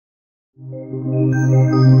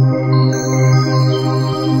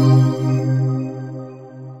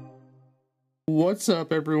What's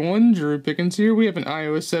up everyone, Drew Pickens here. We have an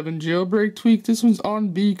iOS 7 jailbreak tweak. This one's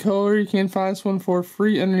on vColor. You can find this one for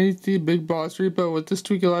free underneath the Big Boss repo. What this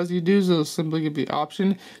tweak allows you to do is it'll simply give you the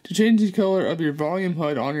option to change the color of your volume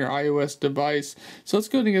HUD on your iOS device. So let's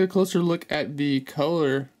go ahead and get a closer look at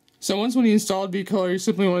vColor. So once when you installed vColor, you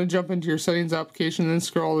simply want to jump into your settings application and then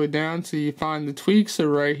scroll all the way down till you find the tweak. So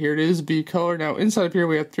right here it is, vColor. Now inside of here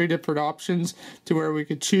we have 3 different options to where we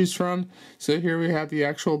could choose from. So here we have the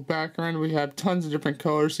actual background. We have tons of different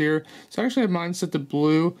colors here. So I actually have mine set to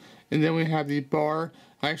blue, and then we have the bar.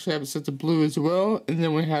 I actually have it set to blue as well, and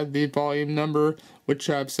then we have the volume number, which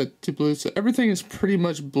I've set to blue. So everything is pretty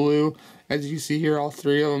much blue, as you see here, all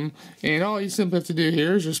 3 of them. And all you simply have to do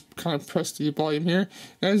here is just kind of press the volume here.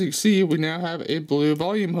 And as you can see, we now have a blue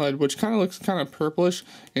volume HUD, which kind of looks kind of purplish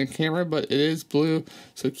in camera, but it is blue.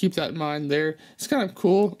 So keep that in mind there. It's kind of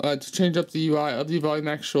cool to change up the UI of the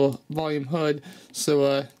actual volume HUD.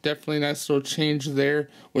 So definitely a nice little change there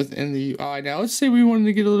within the UI. Now let's say we wanted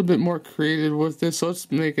to get a little bit more creative with this. So let's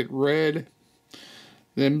make it red,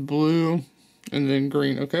 then blue, and then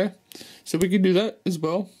green. Okay, so we can do that as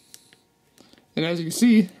well. And as you can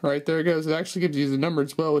see, right there it goes. It actually gives you the number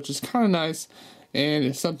as well, which is kind of nice. And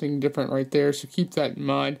it's something different right there, so keep that in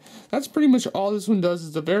mind. That's pretty much all this one does.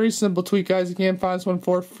 It's a very simple tweak, guys. You can find this one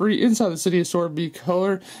for free inside the Cydia store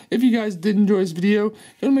vColor. If you guys did enjoy this video,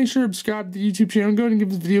 go make sure to subscribe to the YouTube channel. Go ahead and give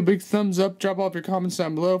this video a big thumbs up. Drop off your comments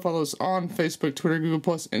down below. Follow us on Facebook, Twitter, Google+,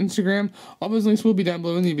 Instagram. All those links will be down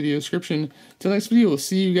below in the video description. Till next video, we'll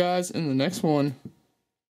see you guys in the next one.